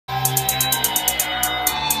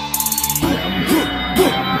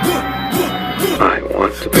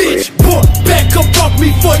Bitch, boy, back up off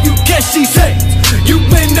me before you catch these hands. You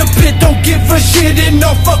in the pit, don't give a shit and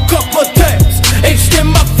off a couple taps.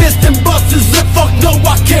 Extend my fist and bust his lip, fuck no,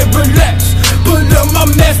 I can't relax. Put on my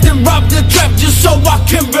mask and rob the trap just so I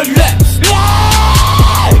can relax.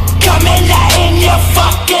 Coming out in your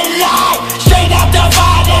fucking line, straight out the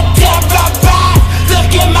bottom, terrorized.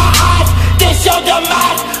 Look in my eyes, they show the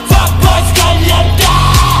mind. Fuck boys gonna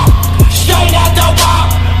die. Straight out the wall,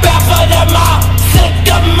 bad for the mob, sick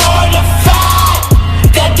of mortified.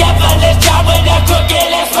 The devil is down with a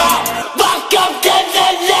crooked and fire. Welcome to the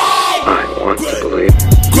light. I want to believe.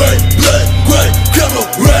 Great blood, great camera,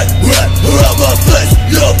 red, around my face,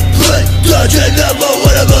 no play. Dodging ammo,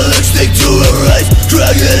 whatever instinct to erase.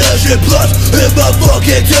 Dragging that shit plus in my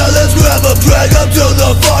fucking tail, let's grab a drag.